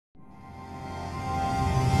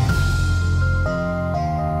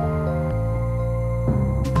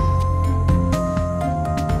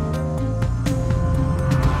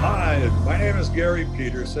Gary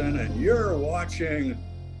Peterson, and you're watching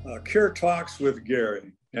Cure Talks with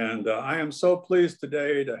Gary. And I am so pleased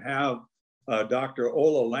today to have Dr.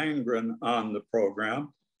 Ola Landgren on the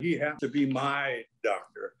program. He happens to be my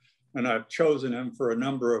doctor, and I've chosen him for a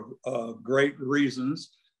number of great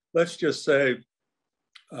reasons. Let's just say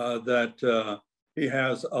that he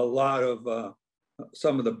has a lot of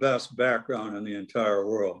some of the best background in the entire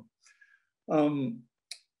world. When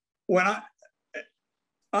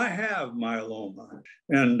I have myeloma,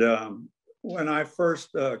 and when I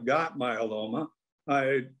first got myeloma,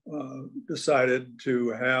 I decided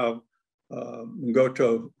to go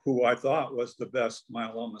to who I thought was the best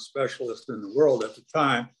myeloma specialist in the world at the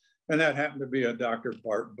time, and that happened to be a Dr.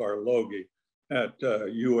 Bart Barloghi at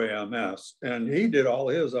UAMS, and he did all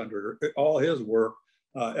his work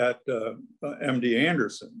at MD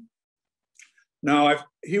Anderson. Now,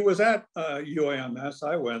 he was at UAMS.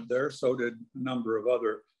 I went there, so did a number of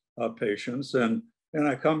other patients, and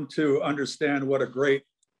I come to understand what a great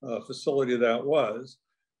facility that was.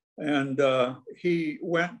 And he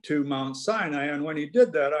went to Mount Sinai, and when he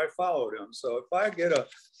did that, I followed him. So if I get a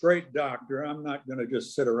great doctor, I'm not going to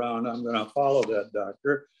just sit around. I'm going to follow that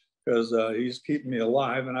doctor because he's keeping me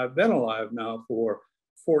alive, and I've been alive now for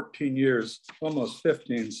 14 years, almost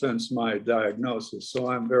 15 since my diagnosis. So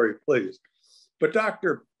I'm very pleased. But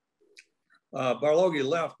Dr. Barloghi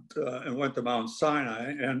left and went to Mount Sinai,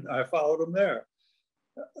 and I followed him there.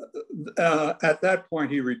 At that point,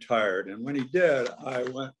 he retired. And when he did, I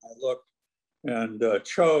looked and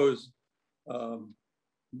chose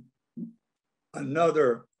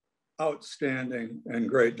another outstanding and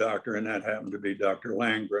great doctor, and that happened to be Dr.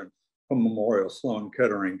 Landgren from Memorial Sloan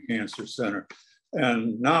Kettering Cancer Center.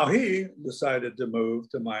 And now he decided to move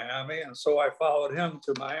to Miami, and so I followed him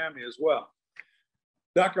to Miami as well.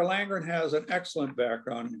 Dr. Landgren has an excellent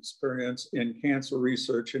background and experience in cancer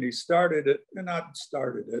research, and he studied in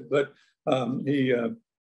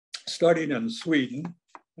Sweden.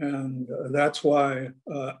 And that's why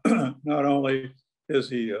not only is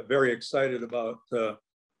he very excited about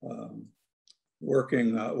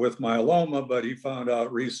working with myeloma, but he found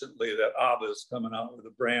out recently that ABBA is coming out with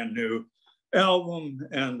a brand new album,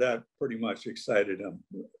 and that pretty much excited him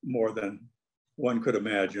more than one could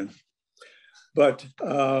imagine. But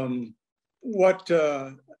what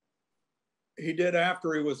he did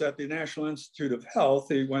after he was at the National Institute of Health,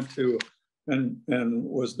 he went to and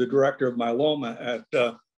was the director of myeloma at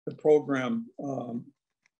the program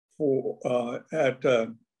at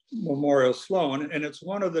Memorial Sloan. And it's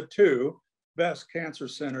one of the two best cancer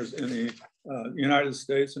centers in the United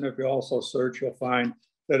States. And if you also search, you'll find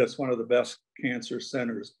that it's one of the best cancer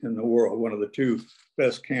centers in the world, one of the two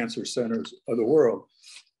best cancer centers of the world.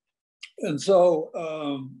 And so,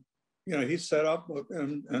 he set up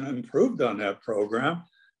and improved on that program.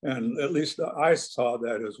 And at least I saw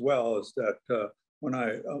that as well, is that when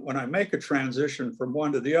I make a transition from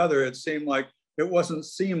one to the other, it seemed like it wasn't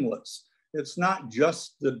seamless. It's not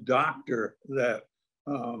just the doctor that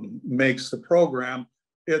makes the program,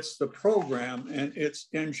 it's the program and its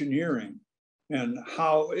engineering and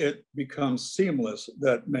how it becomes seamless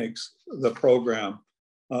that makes the program.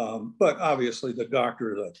 But obviously the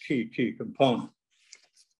doctor is a key component.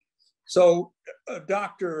 So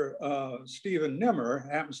Dr. Stephen Nimmer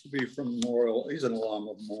happens to be from Memorial, he's an alum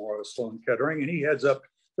of Memorial Sloan Kettering, and he heads up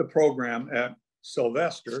the program at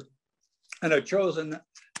Sylvester. And I've chosen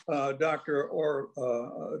Dr.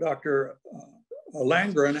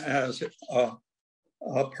 Landgren as a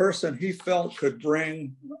person he felt could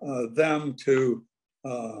bring them to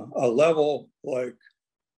a level like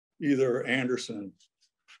either Anderson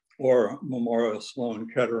or Memorial Sloan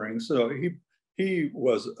Kettering. So he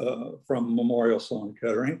was from Memorial Sloan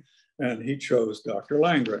Kettering, and he chose Dr.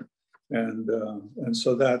 Landgren. And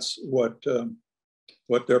so that's what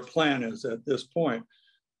their plan is at this point.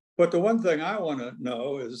 But the one thing I want to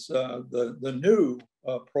know is the new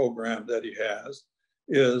program that he has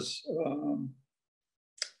is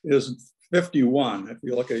 51. If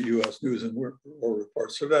you look at U.S. News and World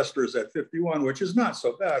Report, Sylvester is at 51, which is not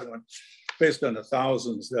so bad when based on the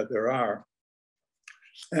thousands that there are.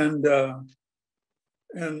 And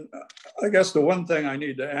I guess the one thing I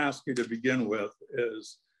need to ask you to begin with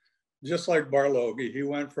is, just like Barloghi, he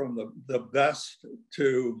went from the best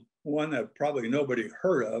to one that probably nobody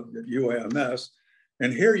heard of at UAMS.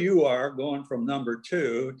 And here you are going from number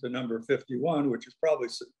 2 to number 51, which is probably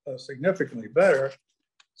significantly better.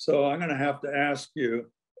 So I'm going to have to ask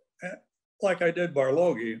you, like I did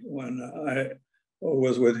Barloghi when I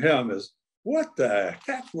was with him, is what the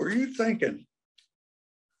heck were you thinking?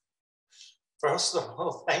 First of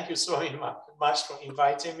all, thank you so much for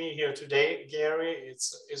inviting me here today, Gary.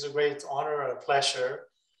 It's a great honor and a pleasure.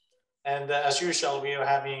 And as usual, we are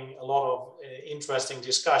having a lot of interesting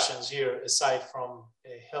discussions here aside from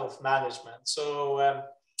health management. So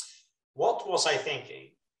what was I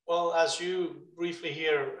thinking? Well, as you briefly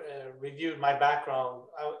here reviewed my background,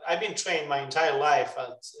 I've been trained my entire life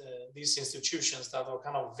at these institutions that are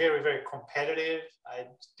kind of very, very competitive. I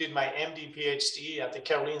did my MD PhD at the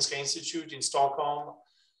Karolinska Institute in Stockholm.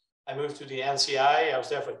 I moved to the NCI. I was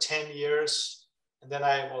there for 10 years. And then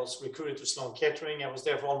I was recruited to Sloan Kettering. I was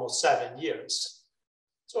there for almost 7 years.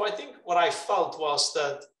 So I think what I felt was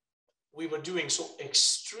that we were doing so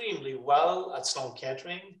extremely well at Sloan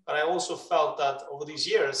Kettering, but I also felt that over these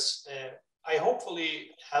years, I hopefully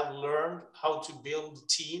have learned how to build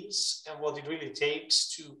teams and what it really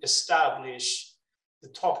takes to establish the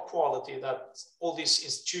top quality that all these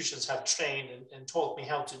institutions have trained and taught me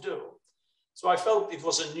how to do. So I felt it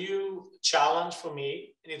was a new challenge for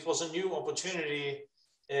me, and it was a new opportunity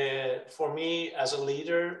for me as a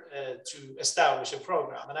leader to establish a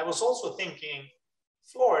program. And I was also thinking,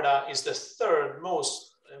 Florida is the third most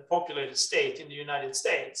populated state in the United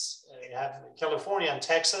States. You have California and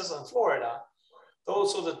Texas and Florida.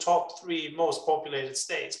 Those are the top 3 most populated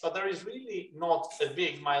states, but there is really not a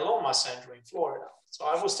big myeloma center in Florida. So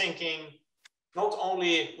I was thinking, not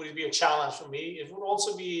only would it be a challenge for me, it would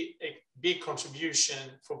also be a big contribution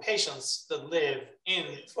for patients that live in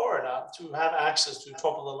Florida to have access to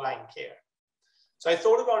top of the line care. So I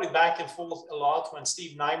thought about it back and forth a lot when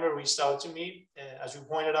Steve Neimer reached out to me. As you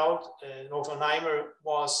pointed out, Dr. Neimer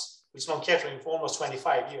was with Sloan Kettering for almost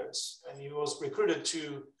 25 years, and he was recruited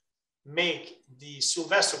to make the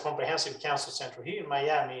Sylvester Comprehensive Cancer Center here in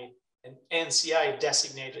Miami an NCI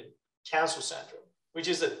designated cancer center, which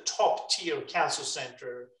is a top tier cancer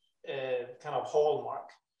center kind of hallmark.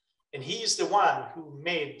 And he is the one who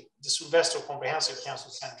made the Sylvester Comprehensive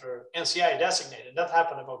Cancer Center NCI designated. That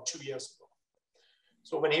happened about 2 years ago.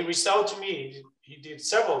 So when he reached out to me, he did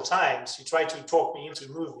several times. He tried to talk me into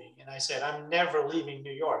moving. And I said, I'm never leaving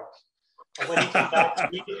New York. And when he came back to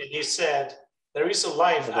me and he said, there is a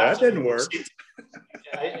life after New York City.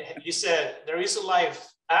 He said, there is a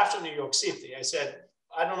life after New York City. I said,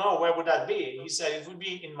 I don't know, where would that be? He said, it would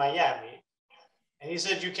be in Miami. And he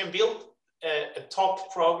said, you can build a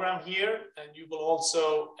top program here, and you will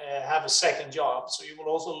also have a second job. So you will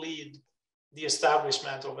also lead the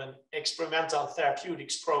establishment of an experimental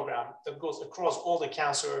therapeutics program that goes across all the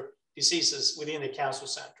cancer diseases within the cancer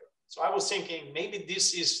center. So I was thinking maybe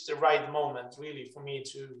this is the right moment really for me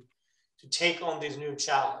to take on this new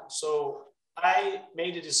challenge. So I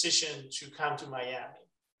made a decision to come to Miami,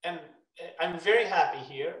 and I'm very happy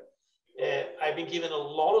here. I've been given a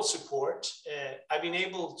lot of support. I've been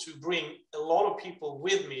able to bring a lot of people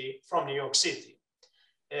with me from New York City.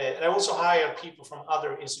 And I also hire people from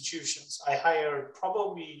other institutions. I hired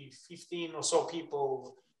probably 15 or so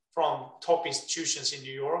people from top institutions in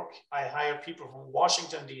New York. I hired people from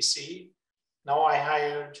Washington, DC. Now I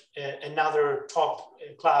hired another top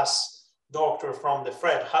class doctor from the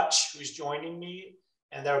Fred Hutch, who is joining me.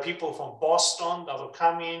 And there are people from Boston that are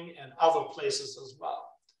coming and other places as well.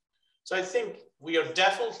 So I think we are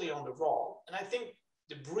definitely on the roll. And I think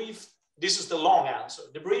this is the long answer.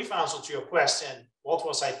 The brief answer to your question, what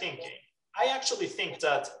was I thinking? I actually think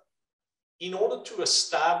that in order to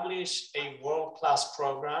establish a world-class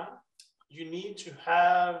program, you need to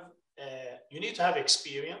have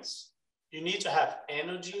experience, you need to have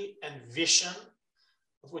energy and vision.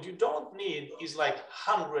 But what you don't need is like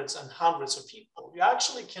hundreds and hundreds of people. You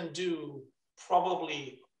actually can do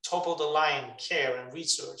probably top of the line care and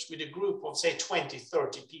research with a group of say 20,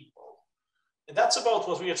 30 people. And that's about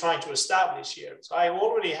what we are trying to establish here. So I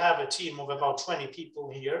already have a team of about 20 people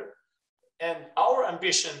here. And our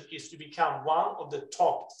ambition is to become one of the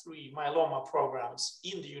top 3 myeloma programs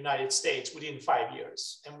in the United States within 5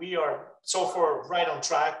 years. And we are so far right on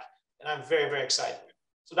track, and I'm very, very excited.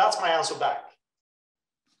 So that's my answer back.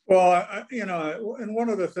 Well, and one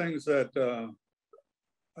of the things that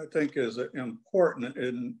I think is important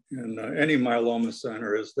in any myeloma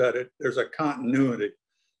center is that there's a continuity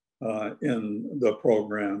in the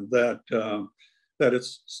program, that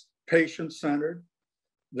it's patient-centered,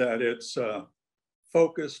 that it's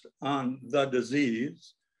focused on the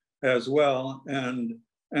disease as well. And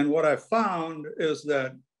what I found is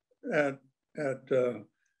that at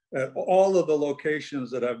all of the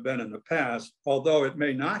locations that I've been in the past, although it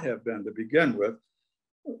may not have been to begin with,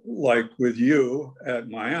 like with you at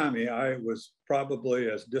Miami, I was probably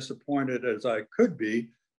as disappointed as I could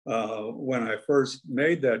be when I first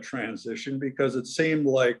made that transition, because it seemed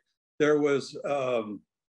like there was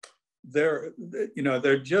there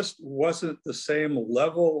just wasn't the same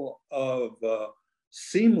level of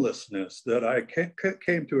seamlessness that I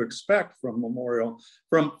came to expect from Memorial,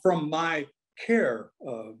 from my care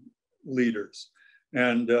leaders,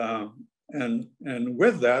 and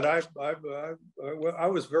with that, I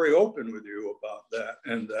was very open with you about that,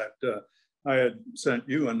 and that I had sent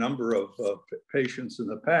you a number of patients in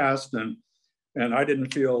the past, and I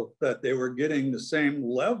didn't feel that they were getting the same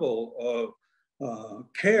level of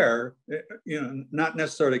care, not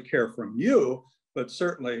necessarily care from you, but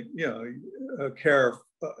certainly, care,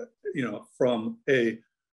 from a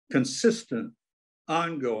consistent,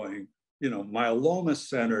 ongoing,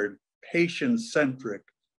 myeloma-centered, patient-centric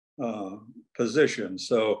position.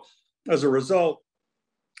 So as a result,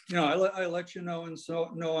 I let you know in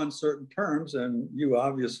no uncertain terms, and you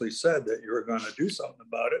obviously said that you were going to do something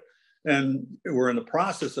about it, and we're in the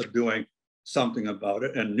process of doing something about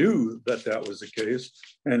it, and knew that that was the case,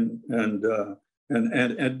 and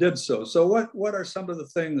did so. So what are some of the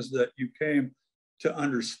things that you came to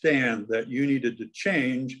understand that you needed to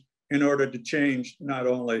change in order to change not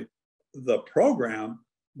only the program,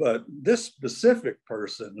 but this specific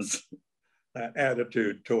person's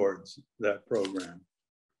attitude towards that program?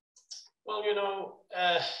 Well,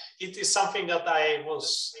 it is something that I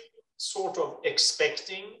was sort of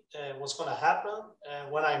expecting was going to happen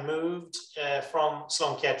when I moved from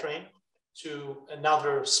Sloan Kettering to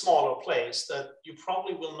another smaller place, that you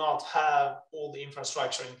probably will not have all the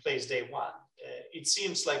infrastructure in place day one. It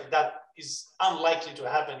seems like that is unlikely to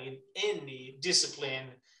happen in any discipline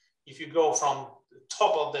if you go from the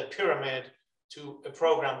top of the pyramid to a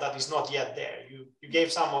program that is not yet there. You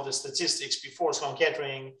gave some of the statistics before. Sloan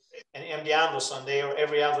Kettering and MD Anderson, they are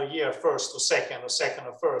every other year first or second or second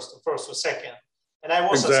or first or second. And I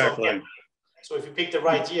was at Sloan Kettering. So if you pick the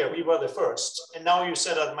right year, we were the first. And now you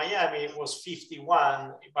said at Miami it was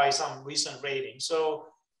 51 by some recent rating. So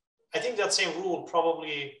I think that same rule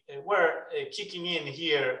probably were kicking in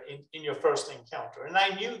here in your first encounter. And I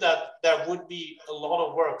knew that there would be a lot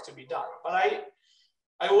of work to be done. But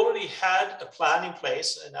I already had a plan in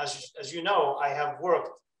place. And as you know, I have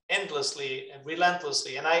worked endlessly and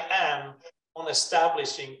relentlessly, and I am on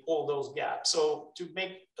establishing all those gaps. So to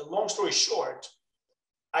make a long story short,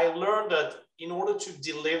 I learned that in order to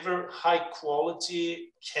deliver high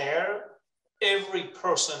quality care, every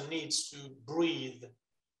person needs to breathe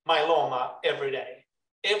myeloma every day.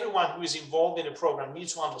 Everyone who is involved in the program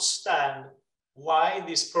needs to understand why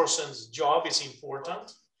this person's job is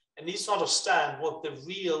important, and needs to understand what the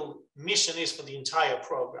real mission is for the entire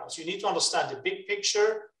program. So you need to understand the big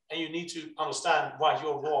picture, and you need to understand why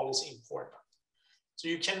your role is important. So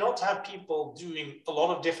you cannot have people doing a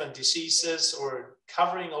lot of different diseases or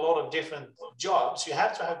covering a lot of different jobs. You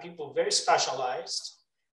have to have people very specialized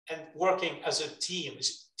and working as a team.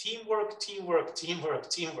 It's teamwork, teamwork, teamwork,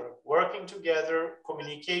 teamwork, working together,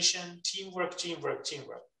 communication, teamwork, teamwork,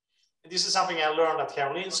 teamwork. And this is something I learned at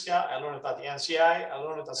Karolinska, I learned it at the NCI, I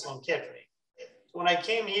learned it at Sloan Kettering. So when I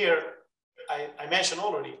came here, I mentioned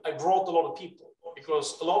already, I brought a lot of people,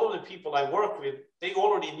 because a lot of the people I worked with, they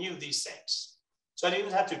already knew these things. So I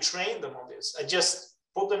didn't have to train them on this. I just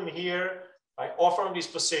put them here, I offer them these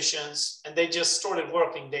positions, and they just started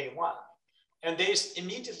working day one. And they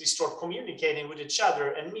immediately start communicating with each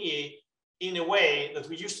other and me in a way that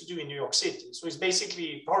we used to do in New York City. So it's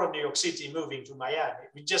basically part of New York City moving to Miami.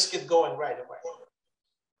 We just get going right away.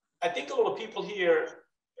 I think a lot of people here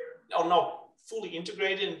are not fully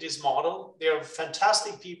integrated in this model. They're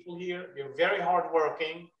fantastic people here. They're very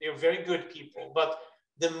hardworking. They're very good people. But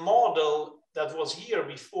the model that was here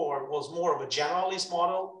before was more of a generalist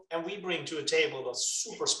model, and we bring to a table a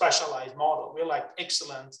super specialized model. We're like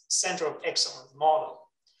excellent, center of excellence model.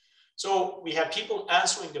 So we have people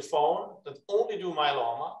answering the phone that only do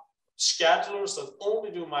myeloma, schedulers that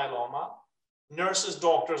only do myeloma, nurses,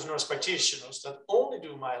 doctors, nurse practitioners that only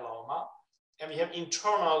do myeloma, and we have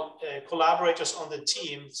internal collaborators on the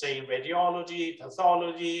team, say in radiology,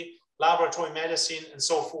 pathology, laboratory medicine, and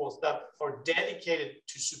so forth, that are dedicated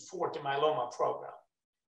to support the myeloma program.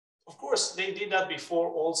 Of course, they did that before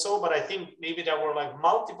also, but I think maybe there were like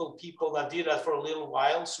multiple people that did that for a little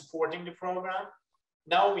while, supporting the program.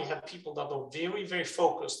 Now we have people that are very, very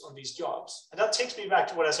focused on these jobs. And that takes me back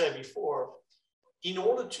to what I said before. In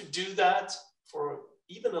order to do that for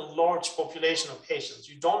even a large population of patients,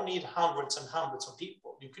 you don't need hundreds and hundreds of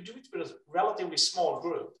people. You could do it with a relatively small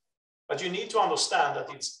group. But you need to understand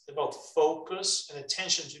that it's about focus and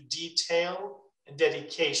attention to detail and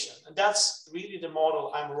dedication. And that's really the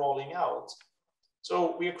model I'm rolling out.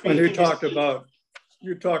 So we are creating— And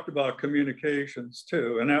you talked about communications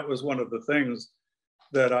too. And that was one of the things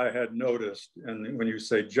that I had noticed. And when you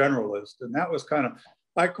say generalist, and that was kind of,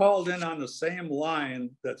 I called in on the same line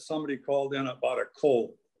that somebody called in about a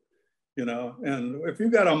cold, you know, and if you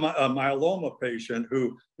got a myeloma patient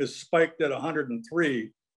who is spiked at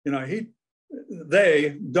 103, you know,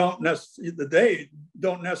 they don't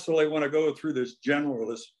necessarily want to go through this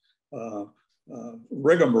generalist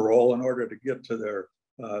rigmarole in order to get to their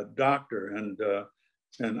doctor.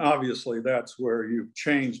 And obviously that's where you've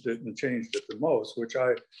changed it and changed it the most, which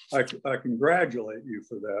I congratulate you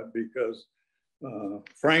for that, because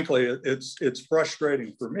frankly, it's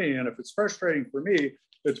frustrating for me. And if it's frustrating for me,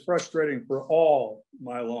 it's frustrating for all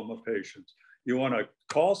myeloma patients. You want to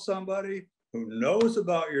call somebody who knows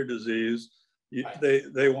about your disease.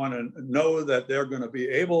 They want to know that they're going to be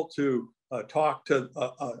able to talk to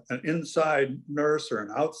an inside nurse or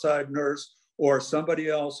an outside nurse or somebody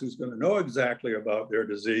else who's going to know exactly about their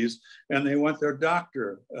disease, and they want their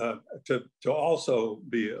doctor to also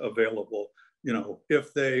be available, you know,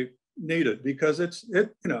 if they need it, because you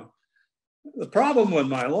know, the problem with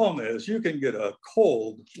myeloma is you can get a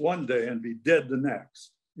cold one day and be dead the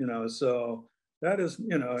next, you know, so that is,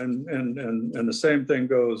 you know, and the same thing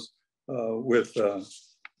goes with,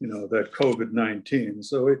 you know, that COVID-19.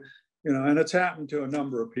 So, you know, and it's happened to a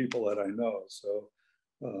number of people that I know. So,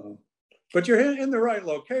 but you're in the right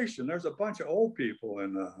location. There's a bunch of old people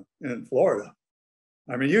in Florida.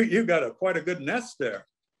 I mean, you've got quite a good nest there.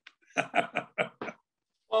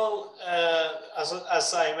 Well,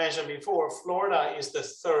 as I mentioned before, Florida is the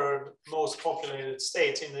third most populated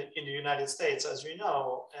state in the United States, as you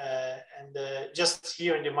know, and just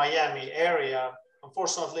here in the Miami area,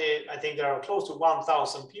 unfortunately, I think there are close to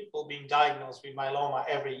 1,000 people being diagnosed with myeloma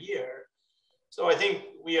every year. So I think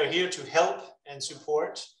we are here to help and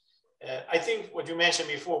support. I think what you mentioned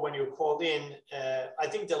before when you called in, I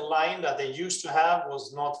think the line that they used to have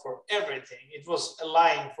was not for everything. It was a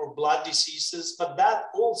line for blood diseases, but that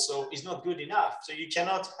also is not good enough. So you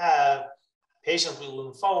cannot have patients with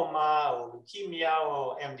lymphoma or leukemia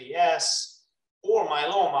or MDS or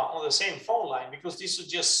myeloma on the same phone line, because these are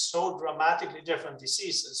just so dramatically different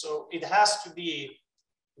diseases. So it has to be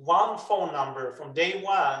one phone number from day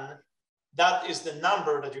one. That is the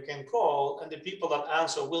number that you can call, and the people that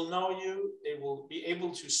answer will know you. They will be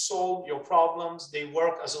able to solve your problems. They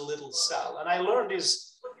work as a little cell. And I learned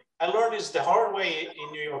this the hard way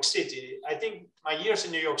in New York City. I think my years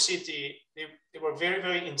in New York City, they were very,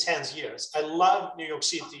 very intense years. I love New York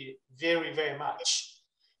City very, very much.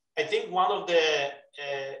 I think one of the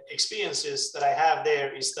experiences that I have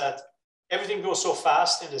there is that everything goes so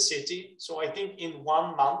fast in the city. So I think in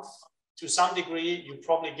 1 month, to some degree, you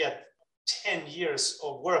probably get 10 years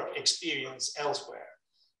of work experience elsewhere.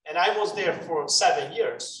 And I was there for 7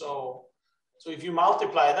 years. So if you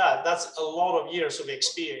multiply that, that's a lot of years of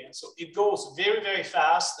experience. So it goes very, very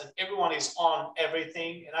fast, and everyone is on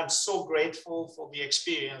everything. And I'm so grateful for the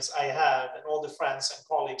experience I have and all the friends and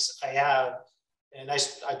colleagues I have. And I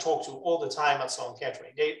talk to all the time at Sloan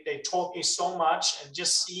Kettering. They taught me so much, and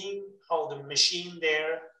just seeing how the machine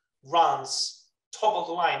there runs top of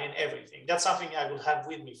the line in everything. That's something I will have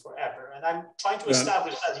with me forever. And I'm trying to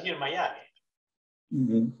establish that here in Miami.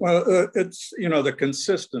 Mm-hmm. Well, it's, you know, the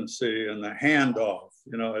consistency and the handoff,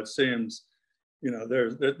 you know, it seems, you know,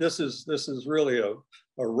 this is really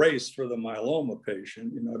a race for the myeloma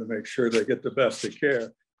patient, you know, to make sure they get the best of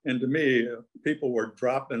care. And to me, people were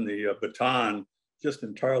dropping the baton just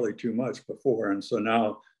entirely too much before. And so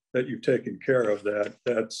now that you've taken care of that,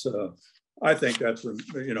 that's, I think that's,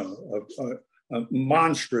 you know, a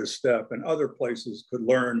monstrous step, and other places could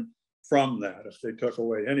learn from that. If they took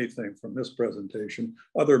away anything from this presentation,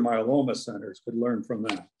 other myeloma centers could learn from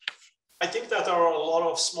that. I think that there are a lot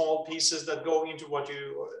of small pieces that go into what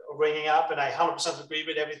you are bringing up, and I 100% agree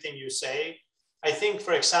with everything you say. I think,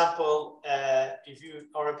 for example, if you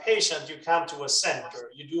are a patient, you come to a center,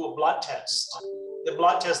 you do a blood test. The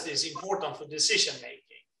blood test is important for decision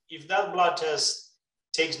making. If that blood test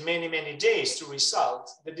takes many, many days to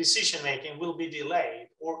result, the decision-making will be delayed.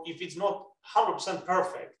 Or if it's not 100%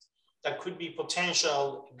 perfect, that could be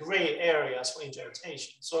potential gray areas for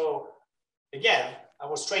interpretation. So again, I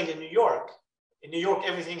was trained in New York. In New York,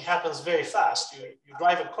 everything happens very fast. You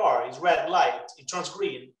drive a car, it's red light, it turns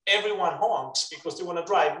green. Everyone honks because they want to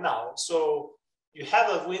drive now. So you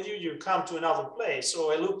have it with you, you come to another place.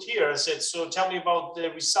 So I looked here and said, so tell me about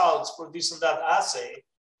the results for this and that assay.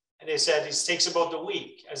 And they said, it takes about a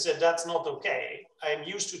week. I said, that's not okay. I'm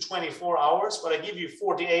used to 24 hours, but I give you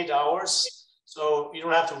 48 hours. So you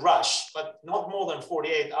don't have to rush, but not more than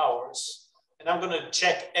 48 hours. And I'm going to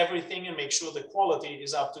check everything and make sure the quality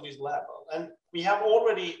is up to this level. And we have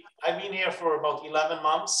already, I've been here for about 11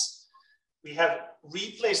 months. We have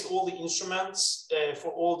replaced all the instruments for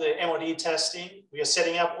all the MRD testing. We are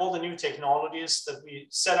setting up all the new technologies that we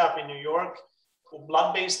set up in New York for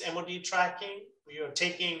blood-based MRD tracking. We are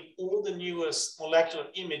taking all the newest molecular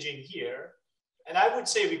imaging here. And I would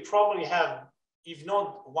say we probably have, if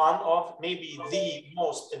not one of, maybe the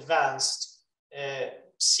most advanced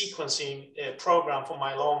sequencing program for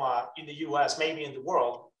myeloma in the US, maybe in the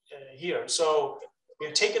world here. So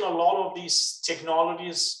we've taken a lot of these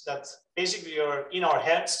technologies that basically are in our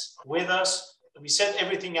heads with us. We set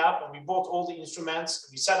everything up and we bought all the instruments.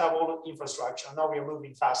 We set up all the infrastructure. And now we are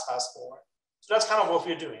moving fast forward. So that's kind of what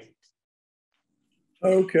we're doing.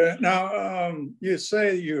 Okay. Now, you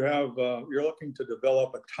say you have, you're looking to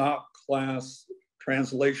develop a top-class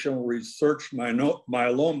translational research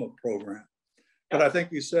myeloma program. But I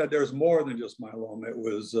think you said there's more than just myeloma. It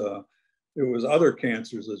was other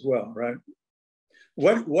cancers as well, right?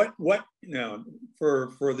 What you know,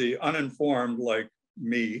 for the uninformed like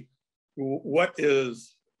me, what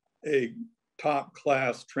is a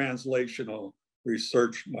top-class translational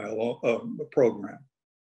research myeloma program?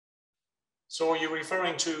 So are you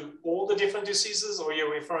referring to all the different diseases, or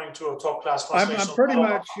you're referring to a top-class translational? I'm pretty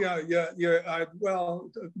much,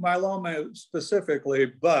 well, myeloma specifically,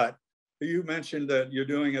 but you mentioned that you're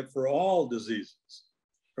doing it for all diseases,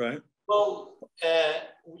 right? Well,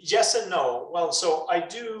 yes and no. Well, so I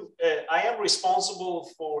am responsible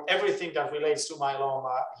for everything that relates to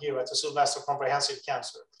myeloma here at the Sylvester Comprehensive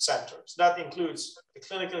Cancer Center. So that includes the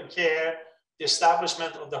clinical care, the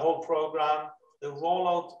establishment of the whole program, the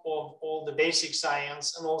rollout of all the basic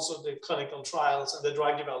science, and also the clinical trials and the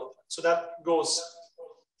drug development. So that goes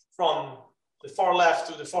from the far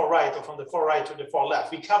left to the far right, or from the far right to the far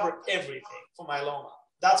left. We cover everything for myeloma.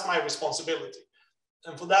 That's my responsibility.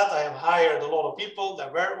 And for that, I have hired a lot of people.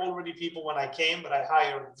 There were already people when I came, but I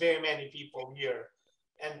hired very many people here.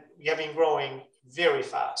 And we have been growing very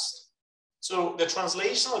fast. So the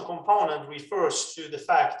translational component refers to the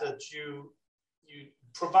fact that you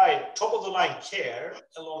provide top-of-the-line care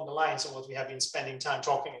along the lines of what we have been spending time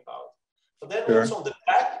talking about. But then also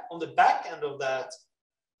on the back end of that,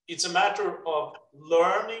 it's a matter of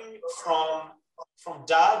learning from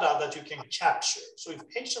data that you can capture. So if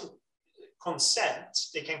patients consent,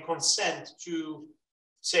 they can consent to,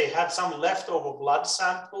 say, have some leftover blood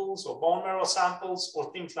samples or bone marrow samples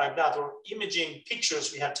or things like that, or imaging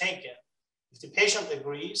pictures we have taken. If the patient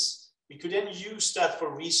agrees, we could then use that for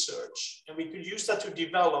research, and we could use that to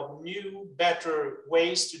develop new, better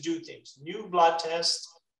ways to do things. New blood tests.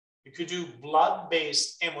 We could do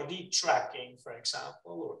blood-based MRD tracking, for example,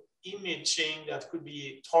 or imaging that could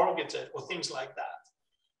be targeted, or things like that.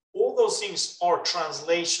 All those things are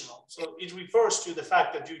translational. So it refers to the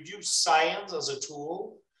fact that you use science as a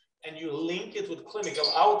tool and you link it with clinical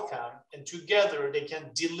outcome, and together they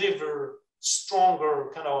can deliver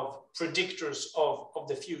stronger kind of predictors of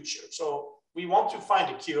the future. So we want to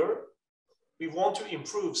find a cure. We want to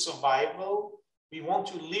improve survival. We want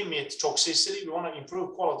to limit toxicity. We want to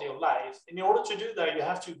improve quality of life. In order to do that, you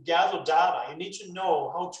have to gather data. You need to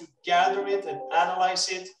know how to gather it and analyze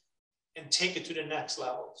it and take it to the next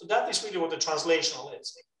level. So that is really what the translational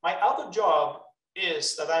is. My other job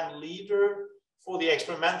is that I'm leader for the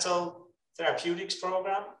experimental therapeutics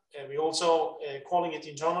program. And we also calling it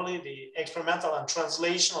internally the experimental and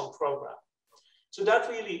translational program. So that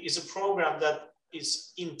really is a program that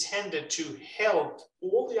is intended to help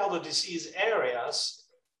all the other disease areas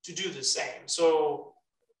to do the same. So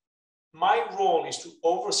my role is to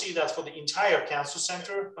oversee that for the entire cancer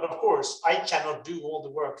center. But of course, I cannot do all the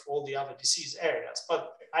work for all the other disease areas.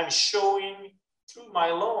 But I'm showing through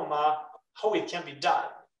myeloma how it can be done.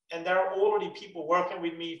 And there are already people working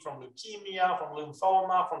with me from leukemia, from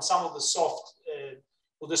lymphoma, from some of the soft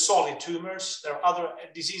or the solid tumors. There are other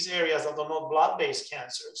disease areas that are not blood-based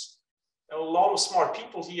cancers. There are a lot of smart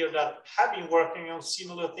people here that have been working on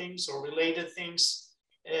similar things or related things.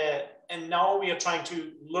 And now we are trying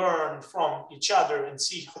to learn from each other and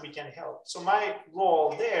see how we can help. So my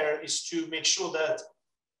role there is to make sure that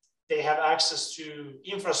they have access to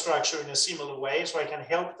infrastructure in a similar way, so I can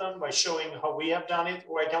help them by showing how we have done it,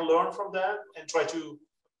 or I can learn from them and try to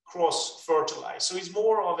cross-fertilize. So it's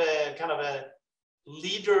more of a kind of a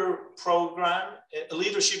leader program, a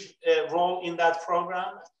leadership role in that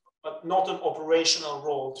program, but not an operational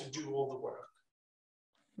role to do all the work.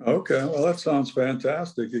 Okay, well, that sounds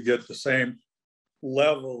fantastic. You get the same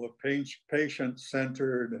level of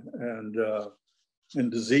patient-centered and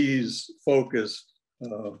disease-focused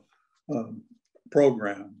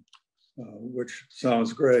program, which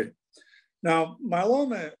sounds great. Now,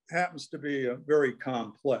 myeloma happens to be very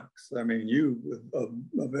complex. I mean,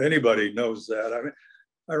 anybody knows that. I mean,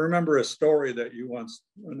 I remember a story that you once,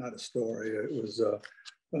 not a story, it was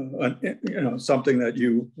something that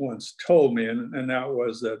you once told me, and that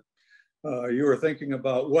was that you were thinking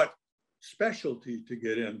about what specialty to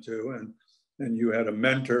get into, and you had a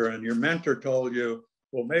mentor, and your mentor told you,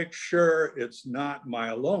 well, make sure it's not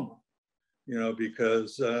myeloma,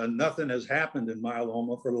 because nothing has happened in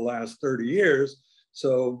myeloma for the last 30 years.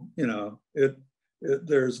 So,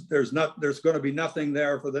 there's going to be nothing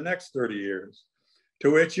there for the next 30 years.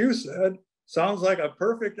 To which you said, sounds like a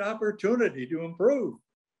perfect opportunity to improve.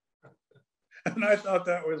 And I thought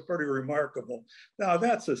that was pretty remarkable. Now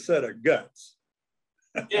that's a set of guts.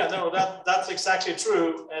 Yeah, no, that's exactly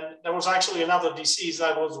true. And there was actually another disease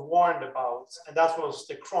I was warned about, and that was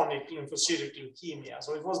the chronic lymphocytic leukemia.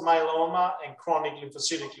 So it was myeloma and chronic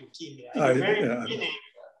lymphocytic leukemia.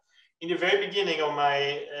 In the very beginning of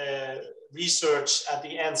my research at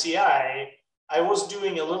the NCI, I was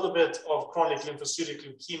doing a little bit of chronic lymphocytic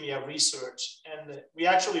leukemia research, and we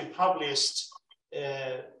actually published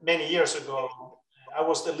many years ago. I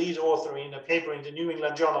was the lead author in a paper in the New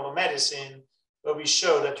England Journal of Medicine, where we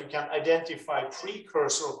show that you can identify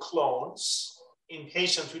precursor clones in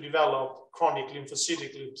patients who develop chronic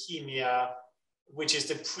lymphocytic leukemia, which is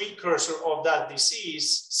the precursor of that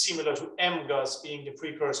disease, similar to MGUS being the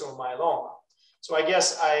precursor of myeloma. So I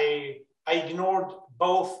guess I ignored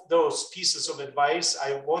both those pieces of advice.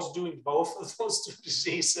 I was doing both of those two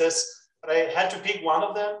diseases, but I had to pick one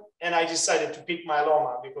of them, and I decided to pick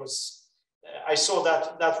myeloma because I saw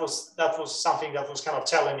that was something that was kind of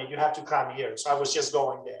telling me, you have to come here. So I was just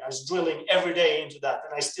going there. I was drilling every day into that,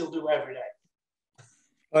 and I still do every day.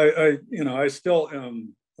 I still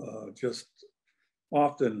am just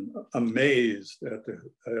often amazed at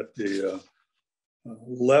the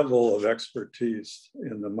level of expertise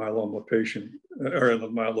in the myeloma patient or in the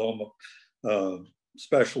myeloma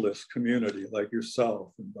specialist community, like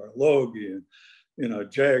yourself and Barloghi and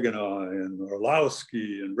Jagannaugh and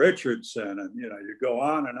Orlowski and Richardson, and you go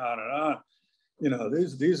on and on and on.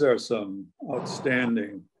 These are some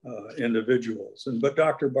outstanding individuals, but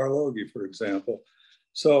Dr. Barloghi, for example.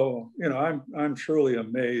 So I'm truly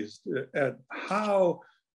amazed at how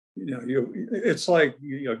it's like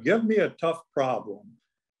give me a tough problem,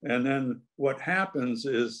 and then what happens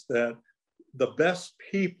is that the best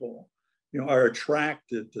people are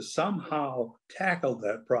attracted to somehow tackle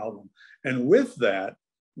that problem. And with that,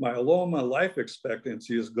 myeloma life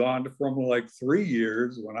expectancy has gone from like 3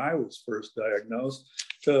 years when I was first diagnosed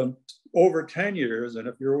to over 10 years. And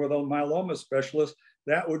if you're with a myeloma specialist,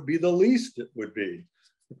 that would be the least it would be.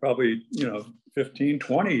 Probably 15,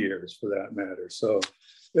 20 years for that matter. So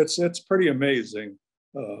it's pretty amazing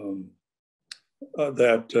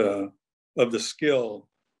that of the skill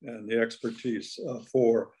and the expertise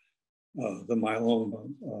for the myeloma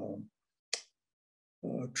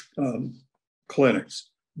clinics.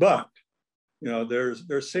 But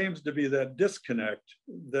there seems to be that disconnect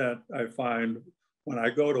that I find when I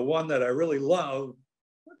go to one that I really love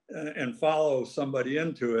and follow somebody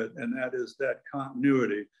into it, and that is that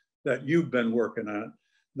continuity that you've been working on,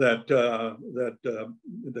 that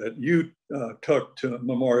you took to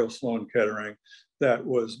Memorial Sloan Kettering, that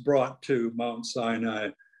was brought to Mount Sinai,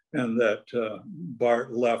 and that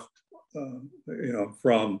Bart left,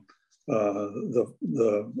 from the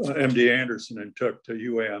MD Anderson and took to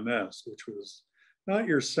UAMS, which was not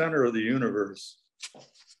your center of the universe.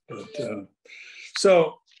 But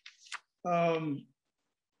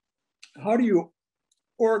how do you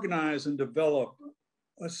organize and develop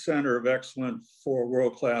a center of excellence for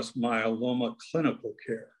world-class myeloma clinical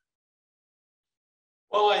care?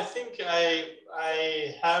 Well, I think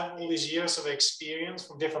I have all these years of experience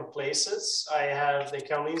from different places. I have the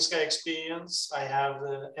Karolinska experience, I have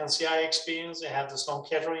the NCI experience, I have the Sloan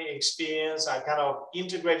Kettering experience. I kind of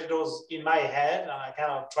integrated those in my head, and I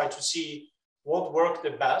kind of tried to see what worked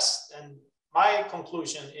the best. And my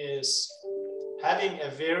conclusion is having a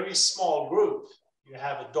very small group. You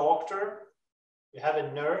have a doctor, you have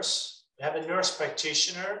a nurse, you have a nurse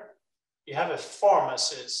practitioner, you have a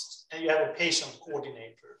pharmacist, and you have a patient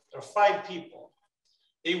coordinator. There are 5 people.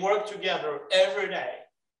 They work together every day.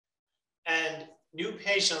 And new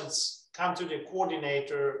patients come to the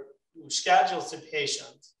coordinator who schedules the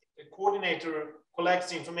patient. The coordinator collects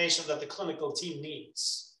the information that the clinical team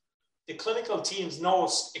needs. The clinical teams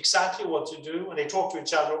knows exactly what to do, and they talk to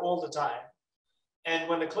each other all the time. And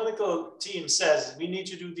when the clinical team says, we need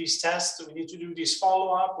to do these tests, we need to do this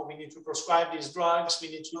follow-up, or we need to prescribe these drugs, we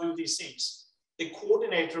need to do these things, the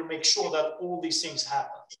coordinator makes sure that all these things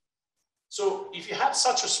happen. So if you have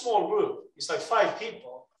such a small group, it's like 5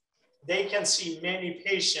 people, they can see many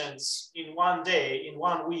patients in one day, in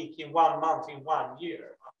 1 week, in 1 month, in 1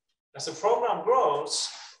 year. As the program grows,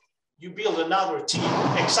 you build another team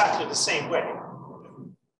exactly the same way.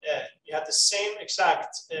 You have the same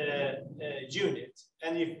exact unit.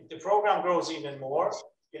 And if the program grows even more,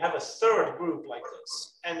 you have a third group like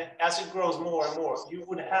this. And as it grows more and more, you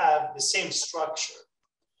would have the same structure.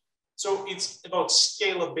 So it's about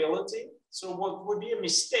scalability. So what would be a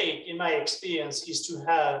mistake in my experience is to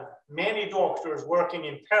have many doctors working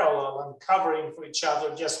in parallel and covering for each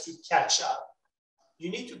other just to catch up. You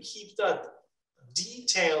need to keep that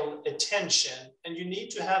detailed attention, and you need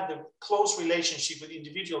to have the close relationship with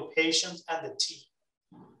individual patients and the team.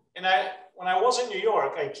 And when I was in New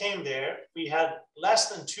York, I came there, we had less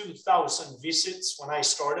than 2,000 visits when I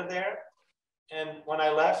started there. And when I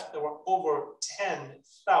left, there were over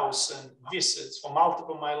 10,000 visits for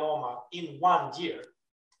multiple myeloma in 1 year.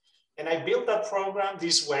 And I built that program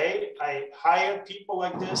this way. I hired people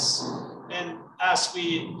like this. And as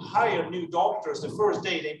we hire new doctors, the first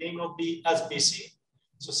day, they may not be as busy.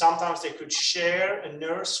 So sometimes they could share a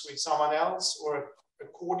nurse with someone else or a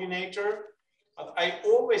coordinator. But I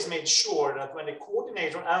always made sure that when the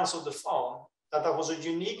coordinator answered the phone, that there was a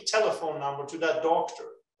unique telephone number to that doctor.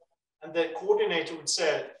 And the coordinator would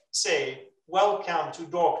say, welcome to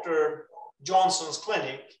Dr. Johnson's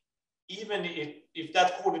clinic. Even if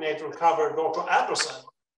that coordinator covered Dr. Anderson,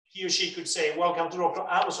 he or she could say, welcome to Dr.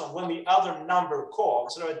 Anderson when the other number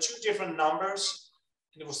called. So there are 2 different numbers.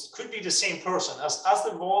 And it could be the same person. As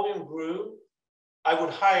the volume grew, I would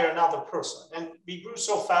hire another person. And we grew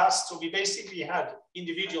so fast, so we basically had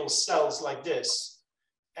individual cells like this.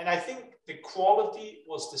 And I think the quality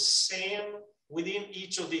was the same within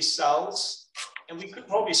each of these cells, and we could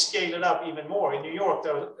probably scale it up even more. In New York,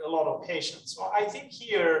 there are a lot of patients. So I think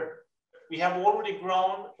here we have already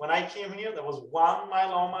grown. When I came here, there was 1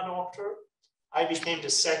 myeloma doctor. I became the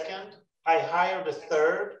second. I hired a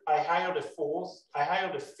third. I hired a fourth. I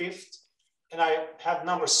hired a fifth. And I have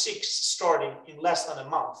number 6 starting in less than a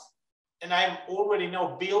month. And I'm already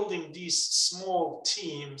now building these small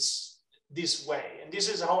teams this way. And this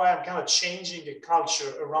is how I'm kind of changing the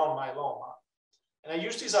culture around myeloma. And I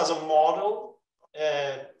use this as a model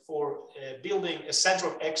for building a center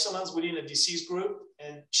of excellence within a disease group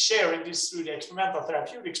and sharing this through the experimental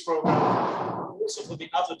therapeutics program, also for the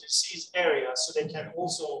other disease areas, so they can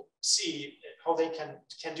also see how they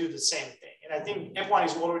can do the same thing. And I think everyone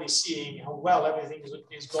is already seeing how well everything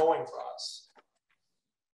is going for us.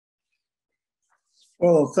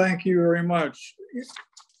 Well, thank you very much.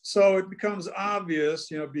 So it becomes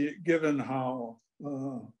obvious, given how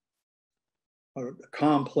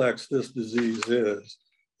complex this disease is,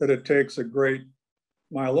 that it takes a great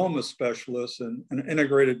myeloma specialist and an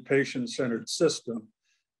integrated patient-centered system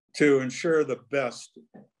to ensure the best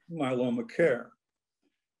myeloma care.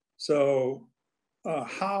 So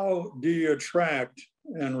how do you attract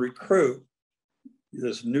and recruit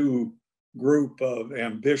this new group of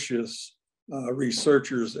ambitious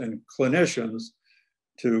researchers and clinicians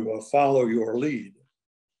to follow your lead?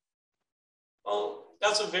 Well,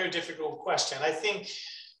 that's a very difficult question. I think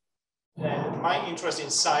my interest in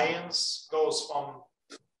science goes from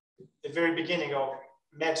the very beginning of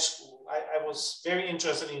med school. I was very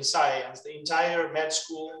interested in science, the entire med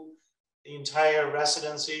school, the entire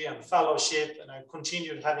residency and fellowship, and I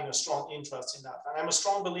continued having a strong interest in that. And I'm a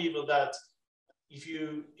strong believer that if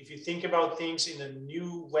you think about things in a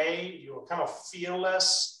new way, you're kind of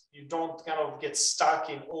fearless. You don't kind of get stuck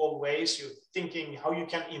in old ways. You're thinking how you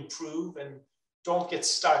can improve and don't get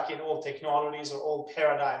stuck in old technologies or old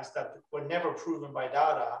paradigms that were never proven by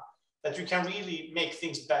data, that you can really make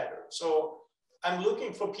things better. So I'm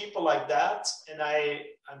looking for people like that, and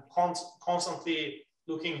I'm constantly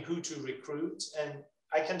looking who to recruit. And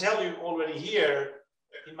I can tell you already here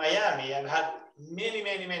in Miami, I've had many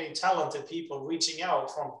talented people reaching out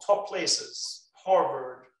from top places,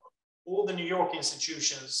 Harvard, all the New York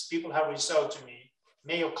institutions. People have reached out to me,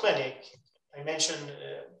 Mayo Clinic. I mentioned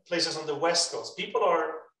places on the West Coast.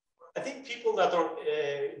 I think people that are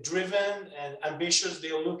driven and ambitious, they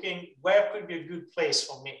are looking, where could be a good place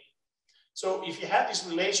for me? So if you have this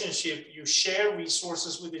relationship, you share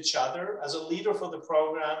resources with each other. As a leader for the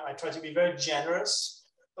program, I try to be very generous.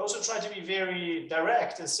 I also try to be very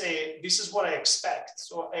direct and say, this is what I expect.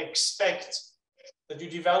 So I expect that you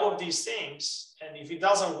develop these things. And if it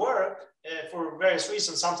doesn't work, for various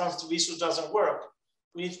reasons, sometimes the research doesn't work,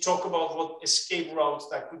 we need to talk about what escape routes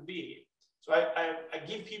that could be. So I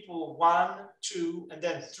give people 1, 2, and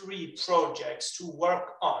then 3 projects to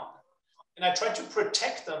work on. And I try to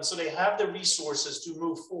protect them so they have the resources to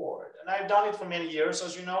move forward. And I've done it for many years.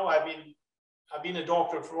 As you know, I've been I've been a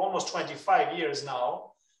doctor for almost 25 years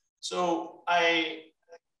now. So I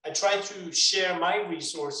try to share my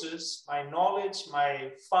resources, my knowledge,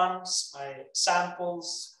 my funds, my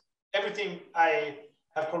samples, everything I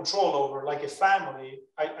have control over, like a family,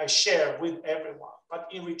 I share with everyone. But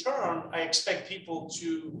in return, I expect people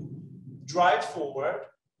to drive forward,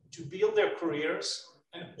 to build their careers,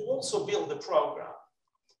 and also build the program.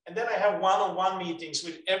 And then I have one-on-one meetings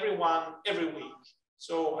with everyone every week.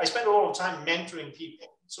 So I spend a lot of time mentoring people.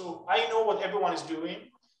 So I know what everyone is doing.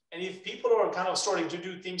 And if people are kind of starting to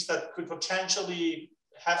do things that could potentially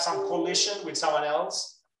have some collision with someone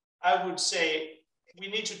else, I would say we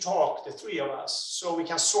need to talk, the three of us, so we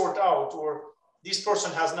can sort out, or this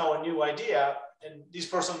person has now a new idea and this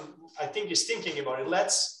person, I think, is thinking about it.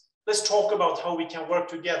 Let's talk about how we can work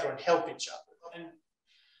together and help each other. And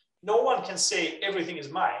no one can say everything is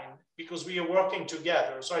mine because we are working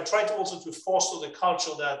together. So I try to also to foster the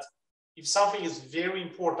culture that if something is very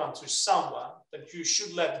important to someone, that you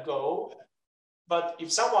should let go. But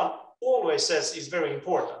if someone always says it's very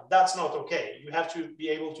important, that's not okay. You have to be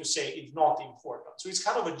able to say it's not important. So it's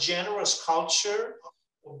kind of a generous culture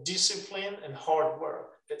of discipline and hard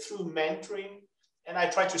work through mentoring. And I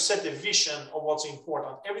try to set the vision of what's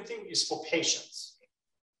important. Everything is for patients.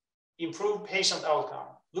 Improve patient outcome,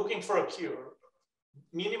 looking for a cure,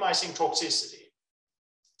 minimizing toxicity,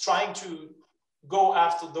 trying to go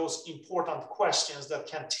after those important questions that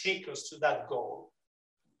can take us to that goal.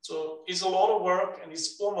 So it's a lot of work, and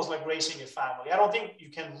it's almost like raising a family. I don't think you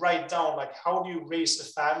can write down like how do you raise a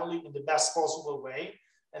family in the best possible way.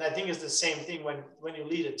 And I think it's the same thing when you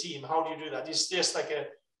lead a team. How do you do that? It's just like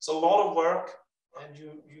it's a lot of work, and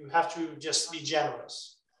you have to just be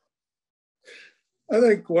generous. I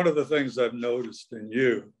think one of the things I've noticed in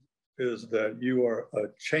you is that you are a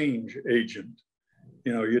change agent.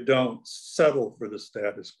 You know, you don't settle for the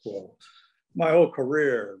status quo. My whole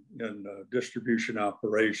career in distribution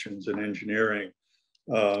operations and engineering,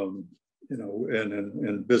 you know, and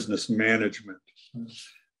in business management,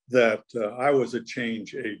 that I was a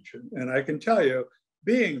change agent. And I can tell you,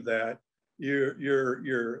 being that, you're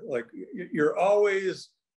always,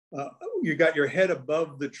 you got your head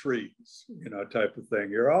above the trees, you know, type of thing.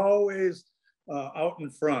 You're always out in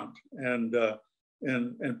front, and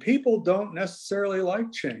people don't necessarily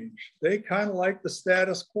like change. They kind of like the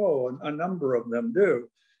status quo, and a number of them do.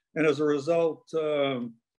 And as a result,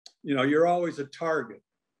 you know, you're always a target.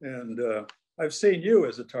 And I've seen you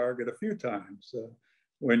as a target a few times.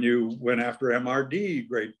 When you went after MRD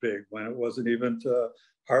great big, when it wasn't even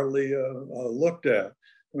hardly looked at.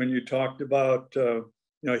 When you talked about, you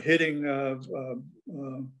know, hitting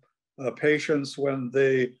patients when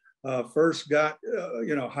they first got,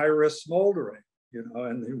 you know, high-risk smoldering. You know,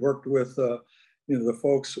 and he worked with, you know, the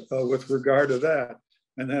folks with regard to that.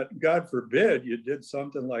 And that, God forbid, you did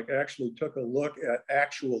something like actually took a look at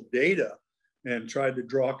actual data and tried to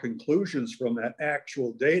draw conclusions from that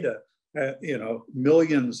actual data, you know,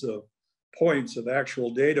 millions of points of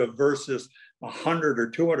actual data versus 100 or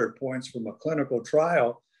 200 points from a clinical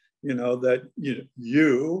trial, you know, that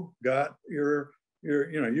you got you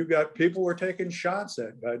know, you got people were taking shots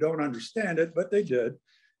at. I don't understand it, but they did.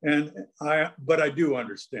 But I do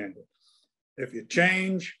understand it. If you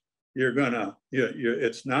change, you're gonna,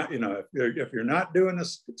 it's not, you know, if you're not doing the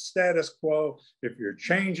status quo, if you're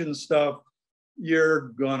changing stuff, you're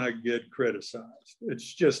gonna get criticized. It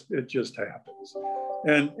just happens.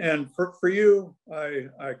 And for you, I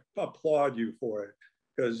applaud you for it,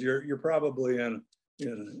 because you're probably in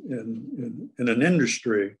an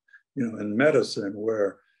industry, you know, in medicine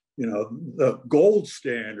where, you know, the gold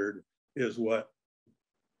standard is what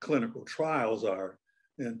clinical trials are.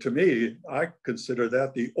 And to me, I consider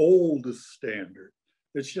that the old standard.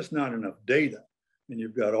 It's just not enough data. And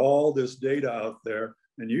you've got all this data out there,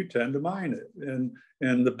 and you tend to mine it.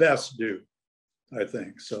 And the best do, I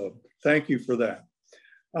think. So thank you for that.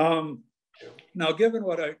 Now, given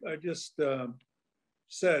what I just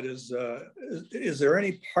said, is there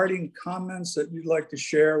any parting comments that you'd like to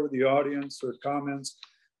share with the audience, or comments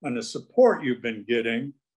on the support you've been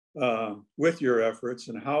getting with your efforts,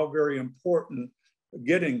 and how very important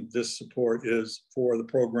getting this support is for the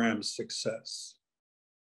program's success?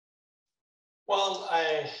 Well,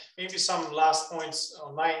 maybe some last points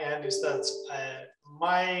on my end is that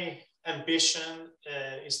my ambition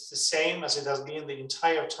is the same as it has been the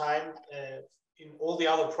entire time in all the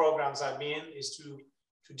other programs I've been, is to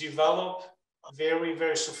develop very,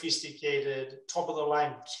 very sophisticated,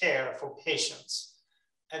 top-of-the-line care for patients,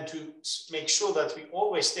 and to make sure that we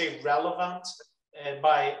always stay relevant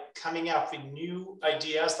by coming up with new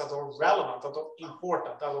ideas that are relevant, that are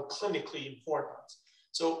important, that are clinically important.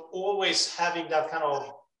 So always having that kind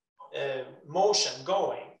of motion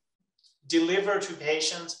going, deliver to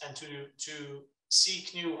patients and to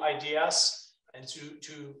seek new ideas and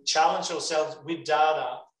to challenge ourselves with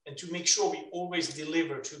data and to make sure we always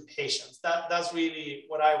deliver to patients. That's really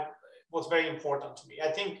what's very important to me.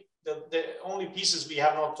 I think the only pieces we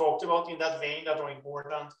have not talked about in that vein that are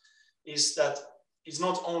important is that it's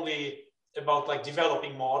not only about like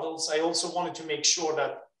developing models. I also wanted to make sure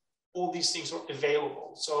that all these things are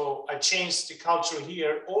available. So I changed the culture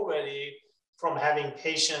here already from having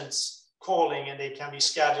patients calling and they can be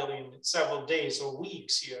scheduled in several days or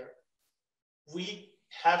weeks here. We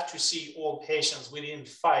have to see all patients within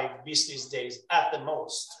 5 business days at the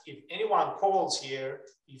most. If anyone calls here,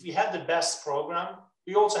 if we have the best program,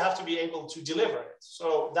 we also have to be able to deliver it.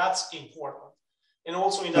 So that's important. And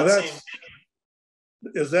also in that same...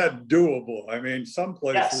 Is that doable? I mean, some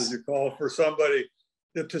places yes. You call for somebody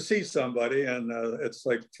to see somebody and it's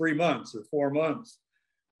like 3 months or 4 months.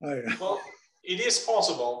 Well, it is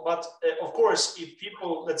possible, but of course, if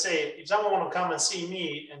people, let's say, if someone want to come and see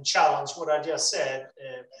me and challenge what I just said,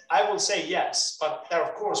 I will say yes, but there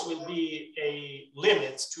of course will be a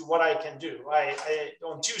limit to what I can do.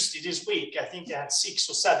 On Tuesday this week, I think I had 6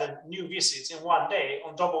 or 7 new visits in one day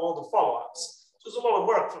on top of all the follow-ups. So it's a lot of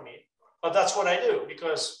work for me, but that's what I do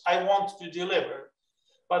because I want to deliver.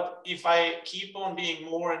 But if I keep on being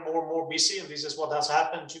more and more busy, and this is what has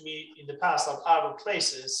happened to me in the past at other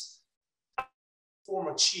places,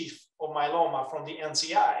 former chief of myeloma from the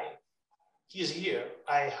NCI, he's here.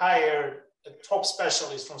 I hired a top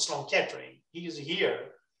specialist from Sloan Kettering. He is here.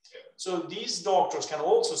 So these doctors can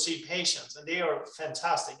also see patients and they are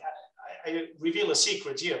fantastic. I reveal a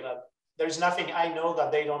secret here that there's nothing I know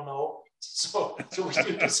that they don't know. So we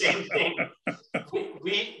do the same thing.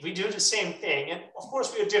 We do the same thing. And of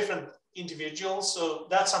course we are different individuals. So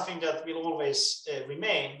that's something that will always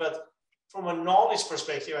remain. But from a knowledge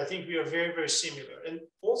perspective, I think we are very, very similar. And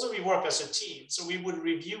also we work as a team. So we would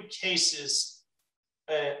review cases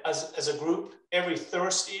as a group. Every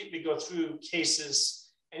Thursday, we go through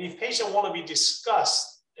cases. And if patients want to be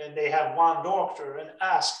discussed and they have one doctor and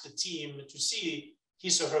ask the team to see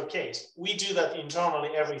his or her case, we do that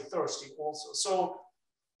internally every Thursday also. So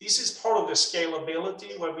this is part of the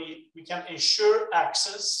scalability where we can ensure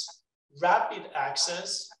access, rapid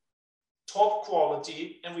access, top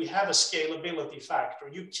quality, and we have a scalability factor.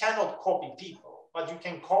 You cannot copy people, but you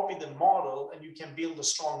can copy the model and you can build a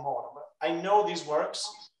strong model. I know this works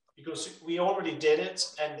because we already did it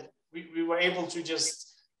and we were able to just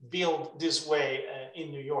build this way in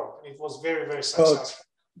New York. And it was very, very successful.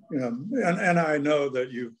 Well, and I know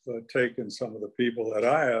that you've taken some of the people that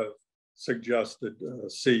I have suggested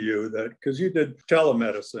see you, that because you did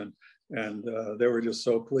telemedicine and they were just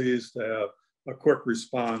so pleased to have a quick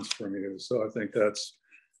response from you. So I think that's,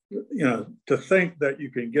 to think that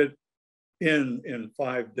you can get in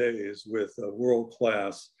 5 days with a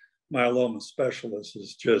world-class myeloma specialist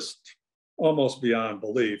is just almost beyond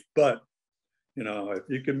belief. But, if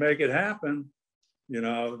you can make it happen,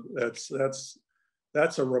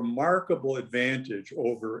 that's a remarkable advantage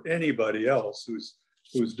over anybody else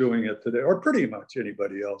who's doing it today, or pretty much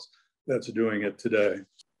anybody else that's doing it today.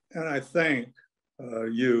 And I thank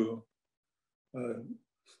you,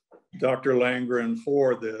 Dr. Landgren,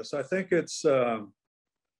 for this. I think it's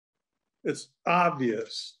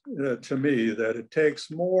obvious to me that it takes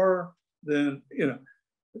more than,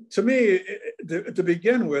 to me, to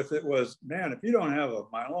begin with, it was, man, if you don't have a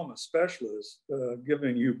myeloma specialist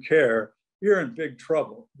giving you care, you're in big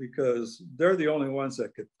trouble because they're the only ones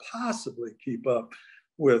that could possibly keep up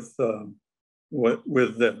with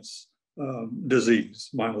this disease,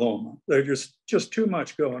 myeloma. There's just too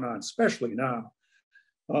much going on, especially now.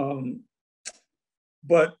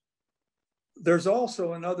 But there's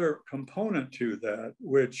also another component to that,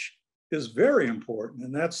 which is very important,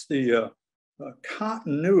 and that's the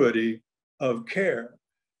continuity of care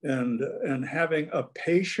and having a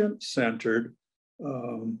patient-centered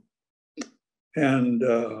and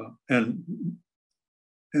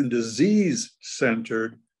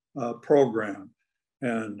disease-centered program.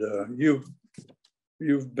 And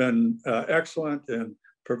you've been excellent in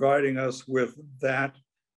providing us with that,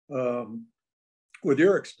 with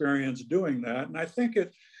your experience doing that. And I think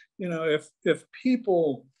if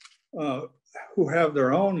people who have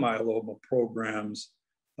their own myeloma programs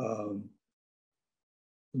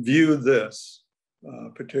view this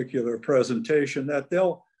particular presentation, that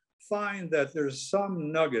they'll find that there's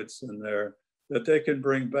some nuggets in there that they can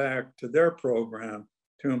bring back to their program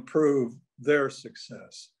to improve their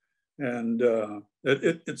success. And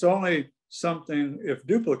it's only something, if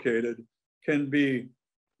duplicated, can be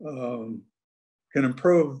can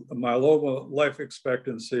improve myeloma life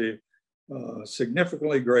expectancy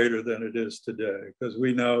significantly greater than it is today, because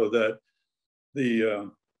we know that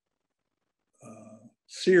the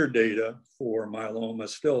SEER data for myeloma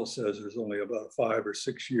still says there's only about a 5 or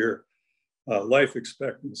 6 year life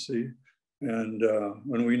expectancy. And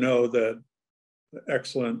when we know that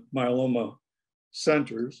excellent myeloma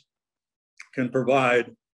centers can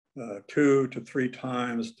provide 2 to 3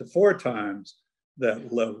 times to 4 times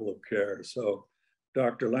that level of care. So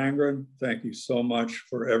Dr. Landgren, thank you so much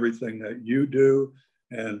for everything that you do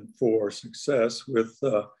and for success with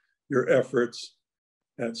your efforts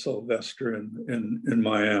at Sylvester in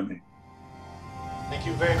Miami. Thank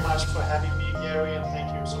you very much for having me, Gary, and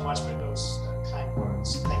thank you so much for those kind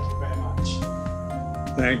words. Thank you very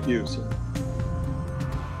much. Thank you, sir.